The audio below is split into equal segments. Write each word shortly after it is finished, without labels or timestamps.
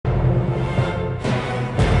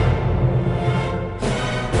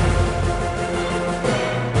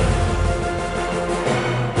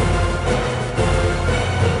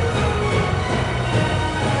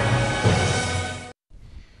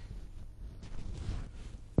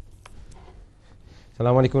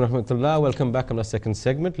Assalamu alaikum warahmatullah. Welcome back on our second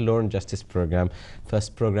segment, Law and Justice Program.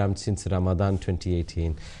 First program since Ramadan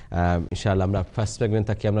 2018. Inshallah, আমরা first segment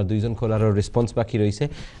থাকি আমরা দুইজন কলারের response বাকি রইছে।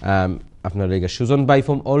 আপনারা লেগে সুজন ভাই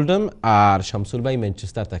ফ্রম ওল্ডম আর শামসুল ভাই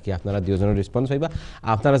ম্যানচেস্টার থাকি আপনারা দুইজনের রেসপন্স পাইবা।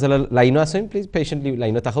 আপনারা যারা লাইনও আছেন প্লিজ পেশেন্টলি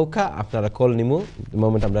লাইনও থাকুকা আপনারা কল নিমু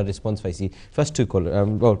মোমেন্ট আমরা রেসপন্স পাইছি first to call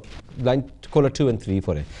line collar 2 and 3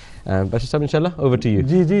 পরে বাশির সাহেব ইনশাআল্লাহ over to you.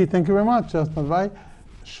 G thank you very much আসমাদ ভাই।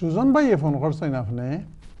 সুজন ভাই ফোন করছেন আপনি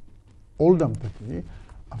ওল্ডাম থেকে,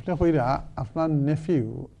 আপনি কইরা আপনার নেফিউ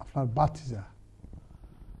আপনার বাতিজা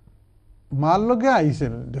মার লগে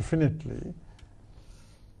আইছেন ডেফিনেটলি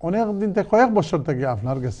অনেক দিন থেকে কয়েক বছর থেকে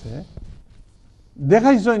আপনার কাছে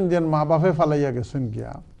দেখাইছেন যে মা বাপে ফালাইয়া গেছেন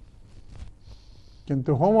গিয়া, কিন্তু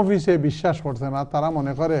হোম অফিসে বিশ্বাস করছে না। তারা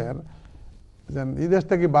মনে করে যে এই দেশ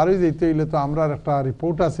থেকে বাড়ি যেতে হইলে তো আমরা একটা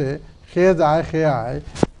রিপোর্ট আছে খেয়ে যায় খেয়ে আয়,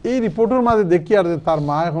 এই রিপোর্টের মাঝে দেখি আর যে তার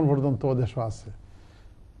মা এখন পর্যন্ত দেশও আছে।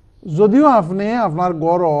 যদিও আপনি আপনার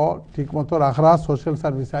গড়ও ঠিক মতো রাখরা সোশ্যাল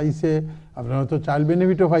সার্ভিস আইসে, আপনি হয়তো চাইল্ড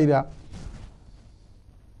বেনিফিটও পাইরা।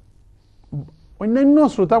 অন্যান্য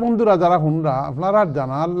শ্রোতা বন্ধুরা যারা শুনরা আপনারা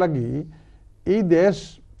জানার লাগি এই দেশ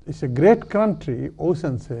ইস এ গ্রেট কান্ট্রি ও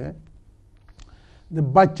সেন্সে যে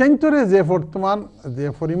বাচ্চান্তরে যে বর্তমান যে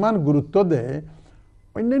পরিমাণ গুরুত্ব দেয়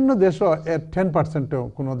অন্যান্য দেশও এর 10%ও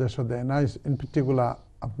কোনো দেশও দেয় না, ইন পার্টিকুলার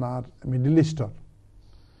আপনার মিডল ইস্টর।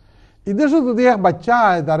 এই দেশে যদি এক বাচ্চা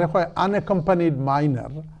আয় তারে হয় আনএকম্পানিড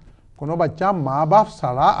মাইনার, কোনো বাচ্চা মা বাপ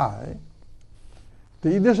ছাড়া আয়, তো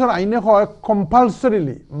এই দেশের আইনে হয়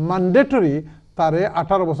কম্পালসরিলি ম্যান্ডেটরি তারে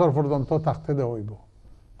 18 বছর পর্যন্ত থাকতে দেওয়া হইব,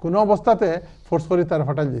 কোনো অবস্থাতে ফোর্স করে তার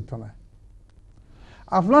ফাটাল যেত না।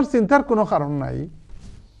 আপনার চিন্তার কোনো কারণ নাই,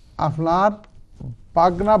 আপনার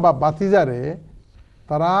পাগনা বা বাতিজারে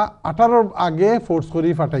তারা 18 আগে ফোর্স করে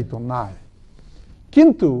ফাটাইতো না।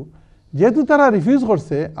 কিন্তু যেহেতু তারা রিফিউজ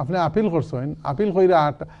করছে, আপনি আপিল করছেন, আপিল কইরা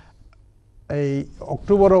এই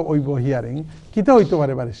অক্টোবরও হইব হিয়ারিং, কিতা হইতে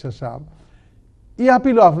পারে ব্যারিস্টার সাহেব, এই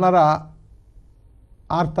আপিলও আপনারা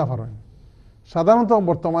আর তা পারেন। সাধারণত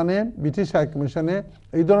বর্তমানে ব্রিটিশ হাই কমিশনে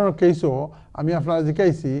এই ধরনের কেসও আমি আপনারা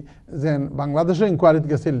জিজ্ঞাসি যে বাংলাদেশও ইনকোয়ারিতে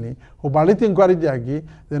গেছিল নি, ও বাড়িতে ইনকোয়ারি যায় কি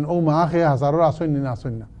যে ও মা খেয়ে হাজারও আসেন নি না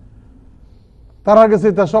আসেন না, তারা গেছে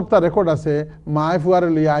তার সবটা রেকর্ড আছে, মায় ফুয়ারে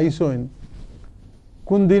লইয়া আইসেন,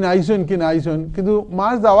 কোন দিন আইসেন কি না আইসেন, কিন্তু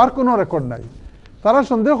মার যাওয়ার কোনো রেকর্ড নাই। তারা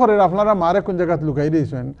সন্দেহ করে আপনারা মারে কোন জায়গায় লুকাই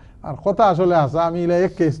দিয়েছেন, আর কথা আসলে আসা আমি ইলা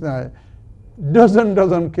এক কেস নাই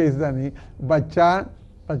ডজন কেস জানি। বাচ্চা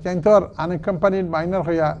তোর আনএকম্পানিড মাইনার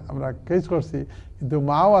হইয়া আমরা কেস করছি, কিন্তু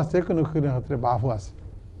মাও আছে কোনো কোনো ক্ষেত্রে বাপও আছে।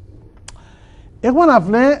 এখন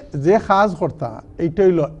আপনি যে কাজ কর্তা এইটা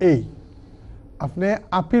হইল এই, আপনি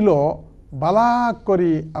আপিলও বালা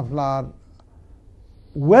করি আপনার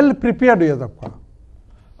ওয়েল প্রিপেয়ার্ড হইয়া থাকা।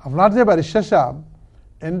 আপনার যে ব্যারিস্টার সাহেব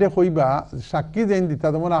এন্ডে কইবা সাক্ষী যেন দিতা,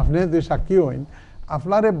 যেমন আপনি যে সাক্ষী হইন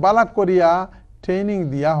আপনারে বালা করিয়া ট্রেনিং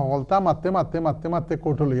দিয়া হলতা মারতে মারতে মারতে মারতে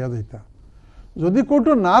কোর্টও লইয়া যাইতা। যদি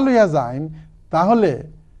কোর্টও না লইয়া যাইন তাহলে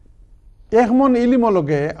 1 মন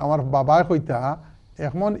ইলিমলগে আমার বাবায় কইতা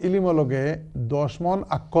 1 মন ইলিমলগে 10 মন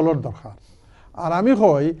আক্কলর দরকার। আর আমি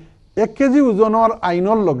কই 1 কেজি ওজনের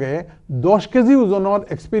আইনর লগে 10 কেজি ওজনের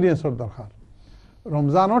এক্সপিরিয়েন্সর দরকার।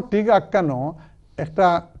 রমজানের ঠিক আক্কানো একটা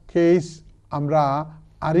কেস আমরা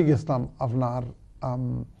আরি গেছিলাম আপনার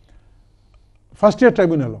ফার্স্ট ইয়ার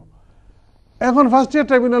ট্রাইব্যুনালও। এখন ফার্স্ট ইয়ার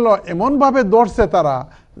ট্রাইব্যুনালও এমনভাবে ধরছে তারা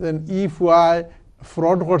যে ফুয়াই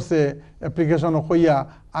ফ্রড করছে, অ্যাপ্লিকেশন হইয়া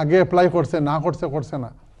আগে অ্যাপ্লাই করছে না করছে না,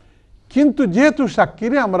 কিন্তু যেহেতু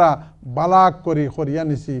সাক্ষীরে আমরা বালাক করিয়া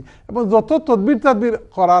নিছি এবং যত তদবির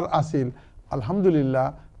করার আছিল আলহামদুলিল্লাহ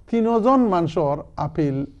 3 জন মানুষের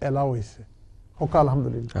আপিল এলাও হয়েছে।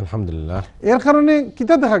 আলহামদুলিল্লাহ। এর কারণে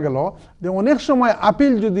কিতা দেখা গেল যে অনেক সময়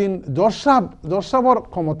আপিল যদি জজ সাহেবের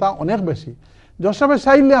ক্ষমতা অনেক বেশি, জজ সাহেব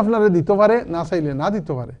চাইলে আপনারা দিতে পারে, না চাইলে না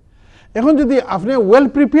দিতে পারে। এখন যদি আপনি ওয়েল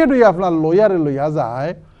প্রিপেয়ার্ড হইয়া আপনার লয়ারে লইয়া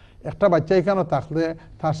যায়, একটা বাচ্চা এখানে থাকলে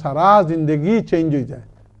তার সারা জিন্দগি চেঞ্জ হয়ে যায়,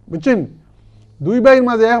 বুঝছেন। 2 ভাইয়ের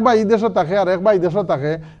মাঝে এক ভাই এই দেশও থাকে আর এক ভাই দেশও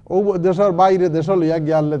থাকে, ও দেশের বাইরে দেশ লইয়া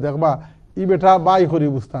গিয়ালে দেখবা ই বেটা বাই করি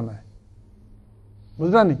বুঝতা নাই,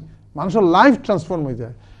 বুঝলানি, মানুষের লাইফ ট্রান্সফর্ম হয়ে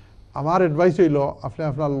যায়। আমার অ্যাডভাইস হইল আপনি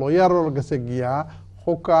আপনার লয়ারের কাছে গিয়া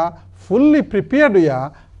হোকা ফুললি প্রিপেয়ার্ড হইয়া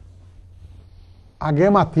আগে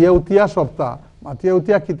মাতিয়া উতিয়া সপ্তাহ মাতিয়া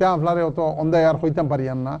উতিয়া কিতা আপনার অত অন্দায় আর হইতাম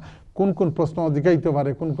পারিয়ান না, কোন কোন প্রশ্ন জিগাইতে পারে,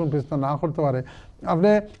 কোন কোন প্রশ্ন না করতে পারে। আপনি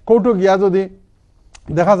কোর্টও গিয়া যদি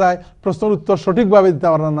দেখা যায় প্রশ্নের উত্তর সঠিকভাবে দিতে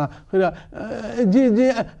পারেন না, জি জি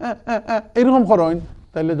এরকম করেন,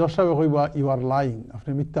 তাহলে জজ সাহেব কইবা ইউ আর লাইং,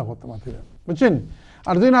 আপনি মিথ্যা করতে মাতিলেন, বুঝছেন।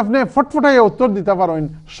 আর যদি আপনি ফটফটাইয়া উত্তর দিতে পারেন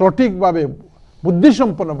সঠিকভাবে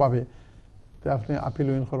বুদ্ধিসম্পন্নভাবে, তে আপনি আপিল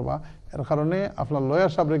উইন করবা এর কারণে আপনার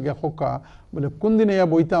লয়ার সাহেবরে গিয়া খোকা বলে কোন দিন ইয়া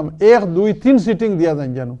বইতাম 1 2 3 সিটিং দিয়া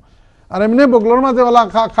যান জানো আর এমনি বগলোর মাঝে ওলা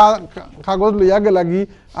কাগজ লইয়া গেলাগি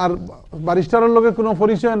আর বারিস্টারের লগে কোনো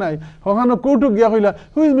পরিচয় নাই ওখানে কোর্টও গিয়া কইলা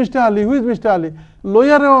who's mister Ali who's mister Ali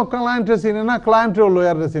লয়ারেও ক্লায়েন্টে চিনে না ক্লায়েন্টেও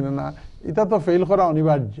লয়ারে চিনে না এটা তো ফেল করা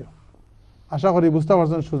অনিবার্য আশা করি বুঝতে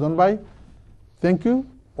পারছেন সুজন ভাই থ্যাংক ইউ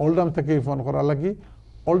ওল্ডাম থেকে ফোন করার লাগি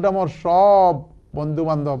ওল্ডামর সব বন্ধু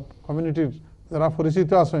বান্ধব কমিউনিটির যারা পরিচিত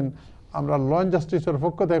আছেন আমরা ল অ্যান্ড জাস্টিসের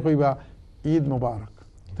পক্ষ থেকে কইবা ঈদ মুবারক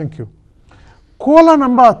thank you Caller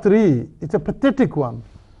number 3, it's a pathetic one.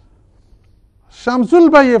 Shamsul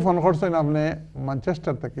bhai phone করছেন আপনি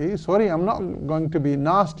ম্যানচেস্টার থেকে sorry I am not going to B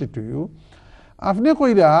nasty to you আপনি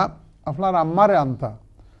কইরা আপনার আম্মারে আনতা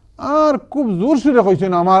আর খুব জোর সুরে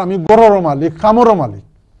কইছেন আমার আমি গরর মালিক খামরও মালিক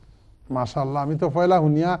মাশাআল্লাহ আমি তো পয়লা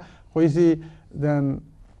হুনিয়া কইছি দেন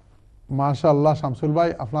মাশাআল্লাহ শামসুল ভাই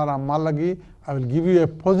আপনার আম্মার লাগি I will give U A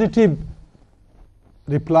positive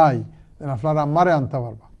reply দেন আপনার আম্মারে আনতে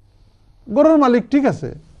পারবা গরুর মালিক ঠিক আছে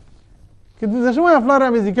কিন্তু যে সময় আপনার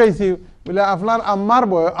আমি জিজ্ঞাসি বলে আপনার আম্মার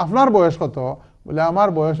বয়স আপনার বয়স কত বলে আমার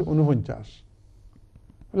বয়স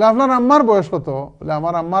 49 বলে আপনার আম্মার বয়স কত বলে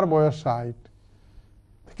আমার আম্মার বয়স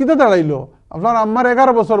 60 কিতা দাঁড়াইলো আপনার আম্মার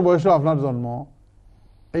 11 বছর বয়সও আপনার জন্ম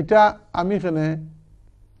এটা আমি এখানে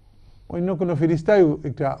অন্য কোনো ফিরিস্তাইও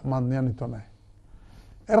এটা মানিয়া নিত নাই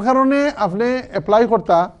এর কারণে আপনি অ্যাপ্লাই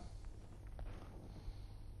করতা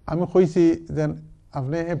আমি কইছি যে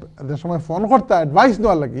আপনি যে সময় ফোন করতে অ্যাডভাইস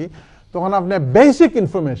দেওয়ার লাগি তখন আপনি বেসিক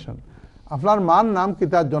ইনফরমেশন আপনার মান নাম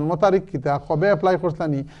কিতা জন্ম তারিখ কিতা কবে অ্যাপ্লাই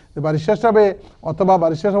করতানি যে বারিস্টার সাহেবে অথবা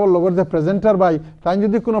বারিস্টার সাহেবের লগর যে প্রেজেন্টার ভাই তাই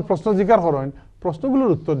যদি কোনো প্রশ্ন জিজ্ঞার করেন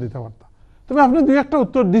প্রশ্নগুলোর উত্তর দিতে পারতাম তবে আপনি দুই একটা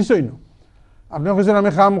উত্তর দিছই না আপনি কেছেন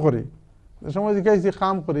আমি কাম করি যে সময় জিজ্ঞাসি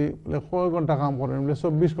কাম করি বলে কয় ঘন্টা কাম করেন বলে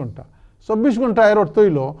 24 ঘন্টা 24 ঘন্টা এর অর্থ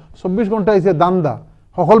হইল 24 ঘন্টা ইসে দান্দা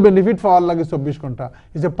সকল বেনিফিট পাওয়ার লাগে 24 ঘন্টা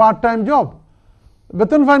ইস এ পার্ট টাইম জব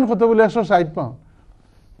বেতন ফাইন কত বলে 160 পাউন্ড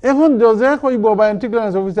এখন জজে কইব বা এন্টি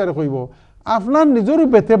ক্লিয়ারেন্স অফিসারে কইব আপনার নিজেরও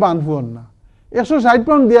বেতে বানফুন না 160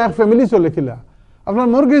 পাউন্ড দিয়া ফ্যামিলি চলে খিলা আপনার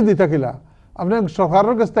মর্গেজ দিতে খিলা আপনি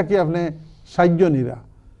সরকারের কাছ থেকে আপনি সাহায্য নিরা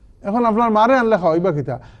এখন আপনার মারে আনলে খাওয়াইবা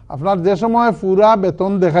কিতা আপনার যে সময় পুরা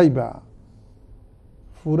বেতন দেখাইবা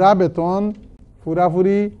পুরা বেতন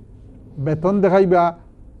পুরাপুরি বেতন দেখাইবা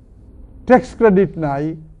ট্যাক্স ক্রেডিট নাই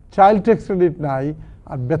চাইল্ড ট্যাক্স ক্রেডিট নাই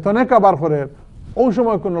আর বেতনে কাবার করে ওই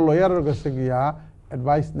সময় কোনো লয়ারের কাছে গিয়া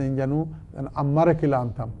অ্যাডভাইস নেই জানু আম্মারে কিলা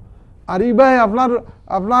আনতাম আর ইবাই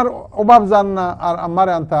আপনার অভাব জান না আর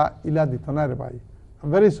আম্মারে আনতা ইলা দিত না রে ভাই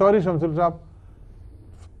ভেরি সরি শামসুল সাহেব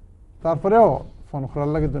তারপরেও ফোন করার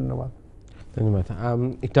লাগে ধন্যবাদ ধন্যবাদ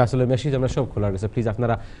একটা আসলে মেসেজ আমরা সব খোলা গেছে প্লিজ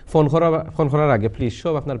আপনারা ফোন করার আগে প্লিজ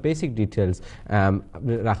সব আপনার বেসিক ডিটেলস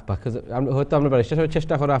রাখবা হয়তো আমরা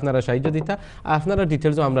চেষ্টা করা আপনারা সাহায্য দিতা আপনারা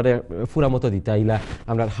ডিটেলসও আমরা পুরা মতো দিতা ইলা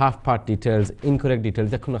আমরা half part details incorrect details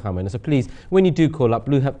দেখুন না খামাই না so please when you do call up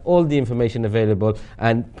you have all the information available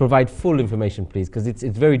and provide full information please because it's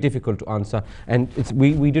very difficult to answer and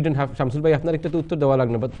we didn't have Shamsul ভাই আপনার একটা তো উত্তর দেওয়া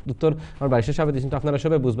লাগবে বাট উত্তর আমার বারিশের সাহেব দিয়েছেন তো আপনারা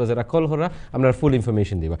সবাই বুঝবা যারা কল করা আমরা ফুল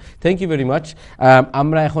ইনফরমেশন দিবা থ্যাংক ইউ ভেরি মাচ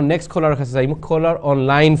আমরা এখন নেক্সট কলার কাছে যাই কলার অন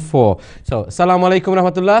লাইন 4 সো আসসালামু আলাইকুম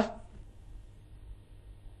রাহমাতুল্লাহ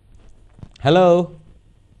হ্যালো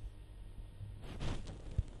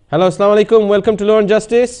আসসালামু আলাইকুম welcome to law and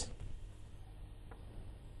justice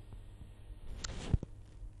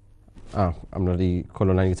আমরা এই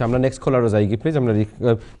কলার লাইন গেছি আমরা নেক্সট কলারও যাই কি প্লিজ আমরা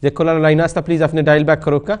যে কলার লাইন আসতা প্লিজ আপনি ডায়াল ব্যাক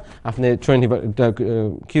করো কা আপনি জয়েন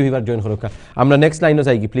কিউ হিবার জয়েন করো কা আমরা নেক্সট লাইনও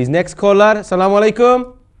যাই কি প্লিজ নেক্সট কলার আসসালামু আলাইকুম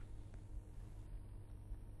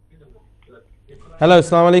হ্যালো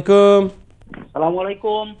আসসালামু আলাইকুম আসসালামু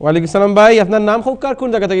আলাইকুম ওয়ালাইকুম সালাম ভাই আপনার নাম হোকার কোন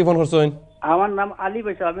জায়গা থেকে ফোন করছেন আমার নাম আলী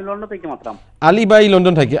ভাই আমি লন্ডন থেকে মাত্রাম আলী ভাই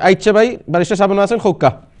লন্ডন থেকে আচ্ছা ভাই বারিস্টার সাহেব আছেন হোকা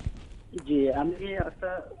জি আমি একটা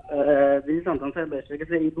জিনিস জানতাম স্যার বেশি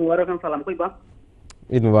কাছে ঈদ মুবারক সালাম কইবা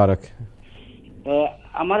ঈদ মুবারক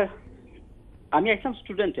আমি একজন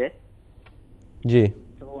স্টুডেন্টে জি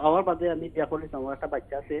তো আমার বাদে আমি বিয়া করছি আমার একটা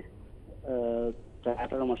বাচ্চা আছে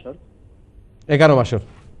 18 মাসের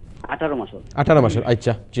 18 মাসের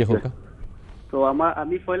আচ্ছা জি হোকা তো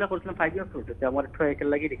আমি পয়লা করছিলাম 5 ইয়ার্স করতে আমার একটু একের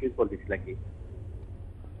লাগি রিকুয়েস্ট করে দিছিল কি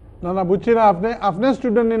না বুঝছি না আপনি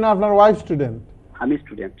স্টুডেন্ট না আপনার ওয়াইফ স্টুডেন্ট আমি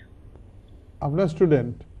স্টুডেন্ট আপনার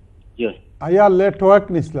স্টুডেন্ট জি আইয়া লেট ওয়ার্ক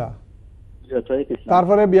নিছলা জি তো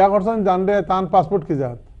তারপরে বিয়া করছেন জানরে তান পাসপোর্ট কি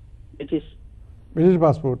জাত ব্রিটিশ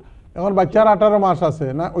পাসপোর্ট এখন বাচ্চার 18 মাস আছে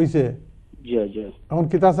না হইছে জি এখন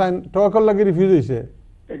কিতা সাইন টকল লাগি রিফিউজ হইছে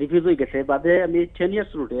রিফিউজ হয়ে গেছে বাদে আমি 10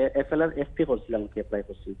 ইয়ার্স রুটে এফএলআর এফপি করছিলাম কি অ্যাপ্লাই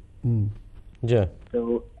করছি জি তো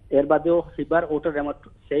এর বাদেও সিবার ওটার আমার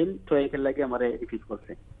সেম টয়েকের লাগে আমারে রিফিউজ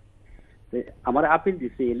করছে আমার আপিল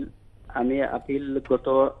দিছিল, আমি আপিল গত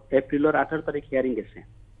এপ্রিলের 18 তারিখ হিয়ারিং গেছে।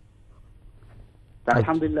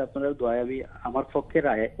 আলহামদুলিল্লাহ আপনার দোয়ায় আমি আমার পক্ষে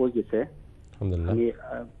রায় হয়ে গেছে। আলহামদুলিল্লাহ। আমি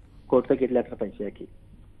কোর্ট থেকে লেটার পাইছি আর কি।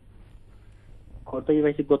 কোর্ট থেকে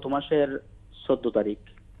পাইছি গত মাসের 14 তারিখ।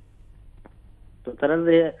 তো তারা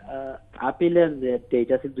যে আপিলের যে ডেট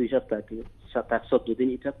আছে 2 সপ্তাহ, 14 দিন,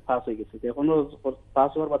 এটা পাস হয়ে গেছে। এখনো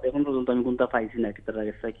পাস হওয়ার বাদে এখন পর্যন্ত আমি কোনটা পাইছি না কি তারা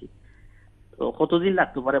গেছে কি। তো কতদিন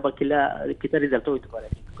লাগতে পারে বা কিটা রেজাল্ট হইতে পারে?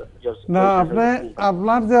 না আপনি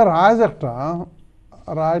আপনার যে রায় একটা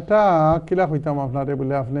রায়টা কিলা কইতাম আপনারে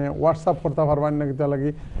বলে আপনি হোয়াটসঅ্যাপ করতে পারবেন না কিতা লাগি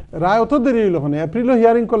রায় অত দেরি হইল মানে এপ্রিলে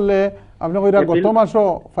হিয়ারিং করলে আপনি কইরা গত মাসও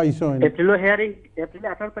পাইছেন। এপ্রিলে হিয়ারিং, এপ্রিলে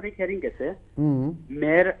 18 তারিখ হিয়ারিং গেছে।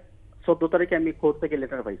 মের 14 তারিখে আমি কোর্ট থেকে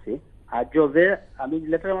লেটার পাইছি। আর জজে আমি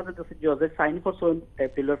লেটারের মধ্যে দেখছি জজে সাইন করছেন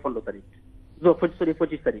এপ্রিলের 15 তারিখ,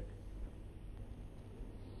 25 তারিখ।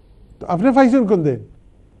 আপনি পাইছেন কোন দিন?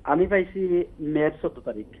 আমি পাইছি মের 14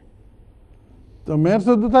 তারিখ। তো মের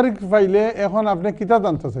 14 তারিখ পাইলে এখন আপনি কিতা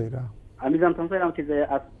জানতে চাইরা? আমি জানতাম চাইলাম কি যে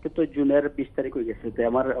আজকে তো জুনের 20 তারিখ হয়ে গেছে, তো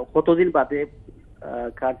আমার কতদিন বাদে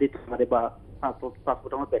কার্ড দিতে পারে বা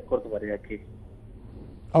পাসপোর্ট আমার ব্যাক করতে পারে আর কি।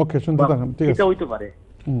 ওকে শুনতে থাকুন, ঠিক আছে, এটা হইতে পারে।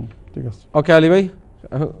 ঠিক আছে। ওকে আলী ভাই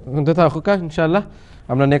শুনতে থাকুকা ইনশাআল্লাহ।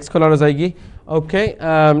 আমরা নেক্সট কলারে যাই কি। ওকে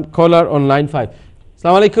কলার অন লাইন 5।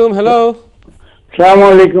 আসসালামু আলাইকুম। হ্যালো। আসসালামু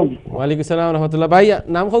আলাইকুম। ওয়ালাইকুম আসসালাম ওয়া রাহমাতুল্লাহ। ভাই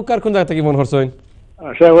নাম হোক আর কোন জায়গা থেকে ফোন করছেন?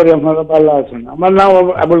 আশা করি আপনারা ভালো আছেন। আমার নাম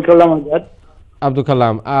আবুল কালাম আজাদ। আব্দুল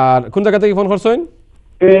কালাম। আর কোন জায়গা থেকে ফোন করছেন?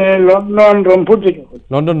 লন্ডন রংপুর থেকে।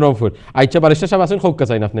 লন্ডন রংপুর। আচ্ছা ব্যারিস্টার সাহেব আছেন হোক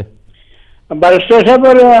চাইন আপনি? ব্যারিস্টার সাহেব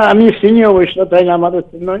আমি চিনি অবশ্য, তাই না আমাদের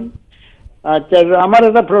চিনই। আচ্ছা আমার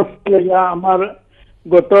একটা প্রশ্ন, আমার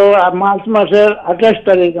গত মার্চ মাসের 28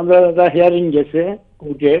 তারিখ আমরা একটা হিয়ারিং গেছে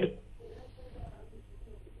কোর্টের,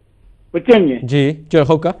 বুঝছেন? জি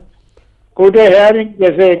হোকা কোর্টে হিয়ারিং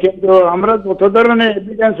গেছে, কিন্তু আমরা যত ধরনের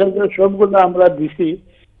এভিডেন্স আছে সবগুলো আমরা দিছি,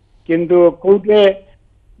 কিন্তু কোর্টে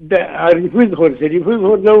রিফিউজ করছে। রিফিউজ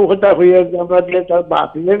করলেও কথা হয়ে আমরা দিলে তার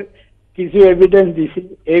বাতিলের কিছু এভিডেন্স দিছি,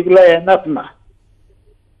 এইগুলা এনাফ না।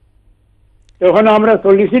 তখন আমরা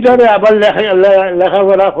সলিসিটারে আবার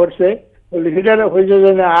লেখাপড়া করছে, সলিসিটারে হয়েছে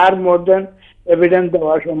যে আর মোর দেন এভিডেন্স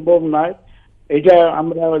দেওয়া সম্ভব নয়, এটা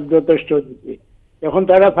আমরা যথেষ্ট দিচ্ছি। এখন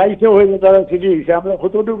তারা ফাইসে হয়েছে, তারা চিঠি দিচ্ছে, আমরা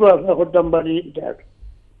কতটুকু আপনার করতাম পারি এটা।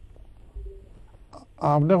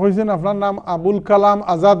 আপনি কইছেন আপনার নাম আবুল কালাম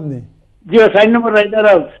আজাদ নি? জি 4 নম্বর রাইটার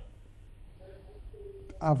হাউস।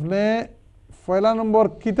 আপনি পয়লা নম্বর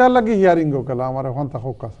কিতা লাগি হিয়ারিং গেল আমার এখন তা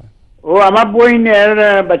হোক আছে? ও আমার বইনের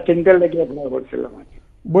বাচ্চাদের লাগে অ্যাপ্লাই করছিলাম।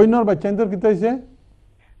 বইনর বাচ্চাদের কিতা হইছে?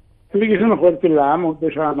 অ্যাপ্লিকেশন করছিলাম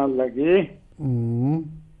উদ্দেশ্য আনার লাগে।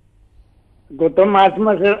 গত মার্চ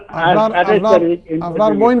মাসের 28 তারিখ।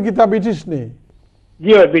 আপনার বইন কিতা ব্রিটিশ নেই?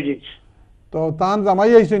 জি ব্রিটিশ। তো তান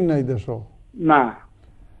জামাই আইছেন নাই দেশ? না।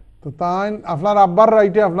 তো তাই আপনার আব্বার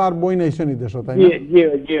রাইটে আপনার বইন আইছেন এই দেশ, তাই জি না? জি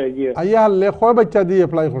জি জি। আইয়া হলে কয় বাচ্চা দিয়ে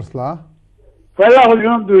অ্যাপ্লাই করছলা? পয়লা হল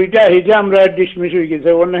 2টা, এটা আমরা ডিসমিস হয়ে গেছে।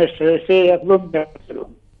 অন্য সে একদম দেখছিলাম।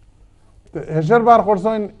 হেসের বার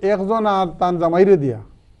করছেন একজন আর তান জামাইরে দিয়া?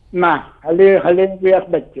 না, খালি খালি এক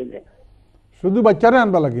বাচ্চা দেয়। শুধু বাচ্চারে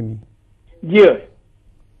আনবা লাগেনি? জি।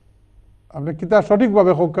 আপনি কিতা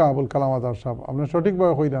সঠিকভাবে হোকা আবুল কালাম আজাদ সাহেব, আপনি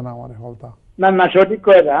সঠিকভাবে কইরা না আমার হলতা? না না সঠিক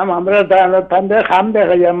কইরাম, আমরা তাদের খাম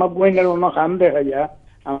দেখা যায়, আমার বইনের অন্য খাম দেখা যায়,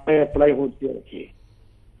 আমরা অ্যাপ্লাই করছি আর কি।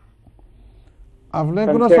 আপনি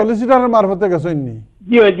কোনো সলিসিটারের মারফতে গেছেন নি?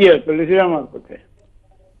 জি জি সলিসিটার মারফতে।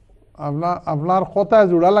 আপনার কথায়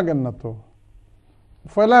জোড়া লাগেন না তো?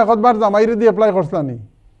 পয়লা একবার জামাইরে দিয়ে অ্যাপ্লাই করছলা নি?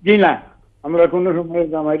 জি না, আমরা কোনো সময়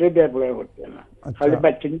জামাইরে দিয়ে অ্যাপ্লাই করতে না, খালি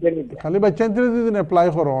বাচ্চাদের। খালি বাচ্চাদের যদি অ্যাপ্লাই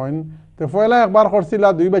করেন তো পয়লা একবার করছিলা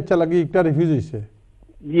 2 বাচ্চা লাগি, একটা রিফিউজ হইছে।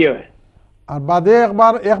 জি। আর বাদে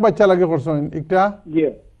একবার এক বাচ্চা লাগি করছেন, একটা জি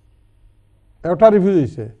একটা রিফিউজ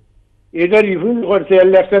হইছে। এটা রিফিউজ করছে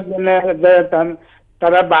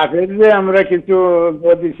তারা বাপের যে আমরা কিছু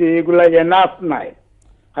দিছি এগুলা এনাফ নাই,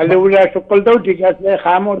 খালি ওরা সকলটাও ঠিক আছে,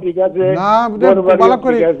 খামও ঠিক আছে,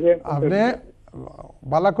 আপনি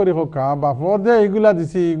বালা করি হোকা বাপর যে এইগুলা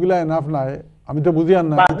দিছি এগুলা এনাফ নাই, আমি তো বুঝি আর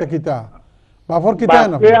না কিতা কিতা বাপর কিতা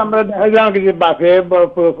এনাফ। আমরা দেখা যাও কি বাপে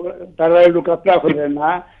তারা লুকাপড়া করে না,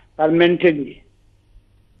 তার মেন্টালি।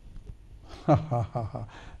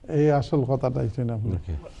 এই আসল কথাটাই শুনে আপনি।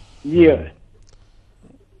 জি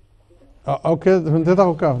ওকে শুনতে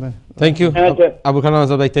থাকুক আপনি। থ্যাংক ইউ আবু খান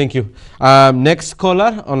আজাদ ভাই, thank you. Next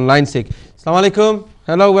collar on line 6। আসসালামু আলাইকুম।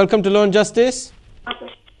 Hello, welcome to law and justice.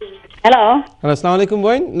 Hello. Hello, আসসালামু আলাইকুম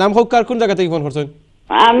বোন। নাম হোক কার, কোন জায়গা থেকে ফোন করছেন?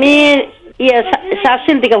 আমি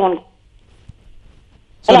শাসিন থেকে ফোন।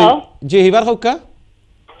 হ্যালো। জি হিবার হোক কা?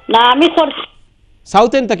 না আমি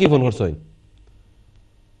সাউথ এন্ড থেকে ফোন করছেন।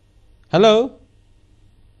 হ্যালো।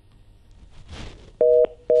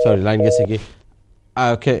 সরি লাইন গেছে কি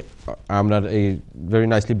ওকে আমরা এই ভেরি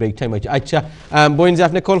নাইসলি ব্রেক টাইম হয়েছে আচ্ছা বোন যে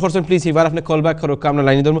আপনি কল করছেন প্লিজ এবার আপনি কল ব্যাক করো আমরা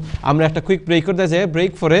লাইনে ধরবো আমরা একটা কুইক ব্রেক করতে যাই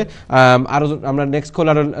ব্রেক পরে আরও আমরা নেক্সট কল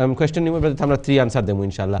আর কোয়েশ্চেন নিব আমরা 3 আনসার দেবো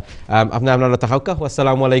ইনশাল্লাহ আপনারা তাহাক্কা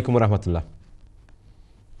আসসালামু আলাইকুম রহমতুল্লাহ